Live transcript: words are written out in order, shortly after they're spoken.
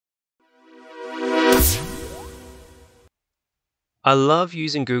I love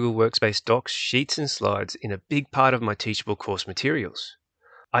using Google Workspace docs, sheets, and slides in a big part of my Teachable course materials.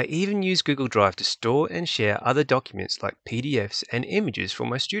 I even use Google Drive to store and share other documents like PDFs and images for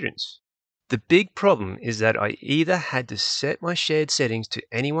my students. The big problem is that I either had to set my shared settings to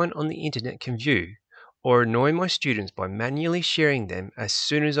anyone on the internet can view, or annoy my students by manually sharing them as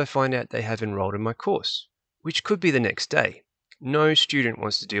soon as I find out they have enrolled in my course, which could be the next day. No student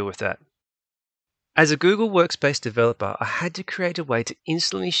wants to deal with that. As a Google Workspace developer, I had to create a way to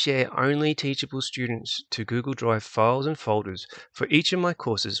instantly share only Teachable students to Google Drive files and folders for each of my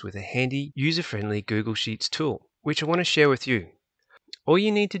courses with a handy, user-friendly Google Sheets tool, which I want to share with you. All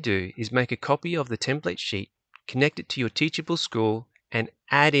you need to do is make a copy of the template sheet, connect it to your Teachable school, and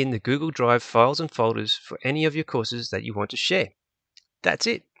add in the Google Drive files and folders for any of your courses that you want to share. That's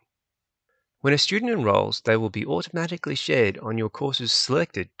it. When a student enrolls, they will be automatically shared on your course's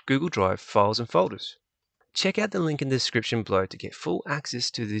selected Google Drive files and folders. Check out the link in the description below to get full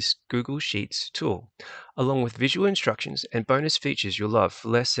access to this Google Sheets tool, along with visual instructions and bonus features you'll love for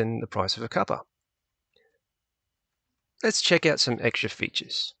less than the price of a cuppa. Let's check out some extra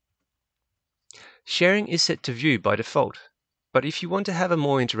features. Sharing is set to view by default, but if you want to have a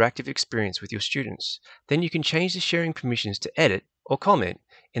more interactive experience with your students, then you can change the sharing permissions to edit or comment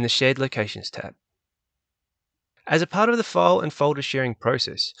in the Shared Locations tab. As a part of the file and folder sharing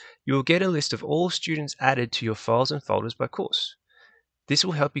process, you will get a list of all students added to your files and folders by course. This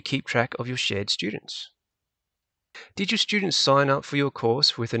will help you keep track of your shared students. Did your students sign up for your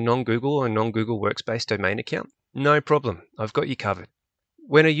course with a non-Google or non-Google Workspace domain account? No problem, I've got you covered.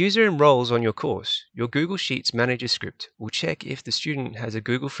 When a user enrolls on your course, your Google Sheets Manager script will check if the student has a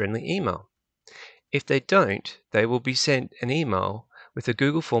Google-friendly email. If they don't, they will be sent an email with a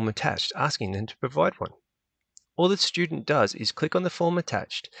Google form attached asking them to provide one. All the student does is click on the form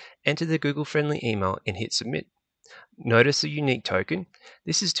attached, enter the Google-friendly email, and hit submit. Notice the unique token.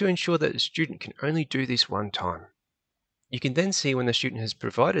 This is to ensure that the student can only do this one time. You can then see when the student has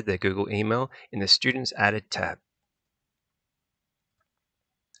provided their Google email in the Students Added tab.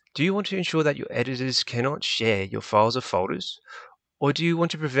 Do you want to ensure that your editors cannot share your files or folders? Or do you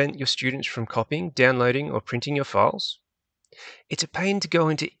want to prevent your students from copying, downloading, or printing your files? It's a pain to go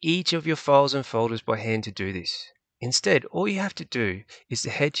into each of your files and folders by hand to do this. Instead, all you have to do is to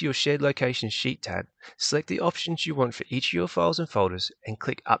head to your Shared Locations Sheet tab, select the options you want for each of your files and folders, and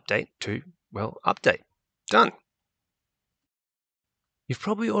click Update to, Update. Done! You've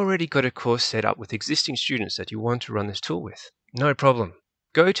probably already got a course set up with existing students that you want to run this tool with. No problem.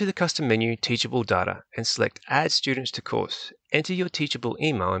 Go to the custom menu Teachable Data and select Add Students to Course. Enter your Teachable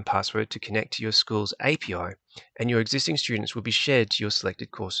email and password to connect to your school's API, and your existing students will be shared to your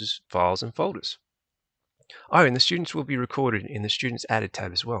selected courses, files, and folders. Oh, and the students will be recorded in the Students Added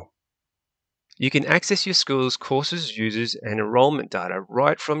tab as well. You can access your school's courses, users, and enrollment data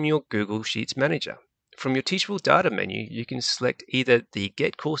right from your Google Sheets Manager. From your Teachable Data menu, you can select either the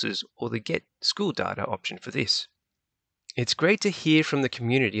Get Courses or the Get School Data option for this. It's great to hear from the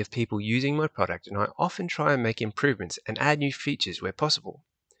community of people using my product, and I often try and make improvements and add new features where possible.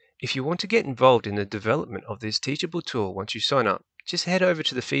 If you want to get involved in the development of this Teachable tool once you sign up, just head over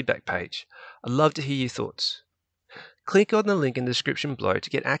to the feedback page. I'd love to hear your thoughts. Click on the link in the description below to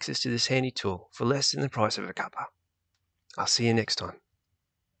get access to this handy tool for less than the price of a cuppa. I'll see you next time.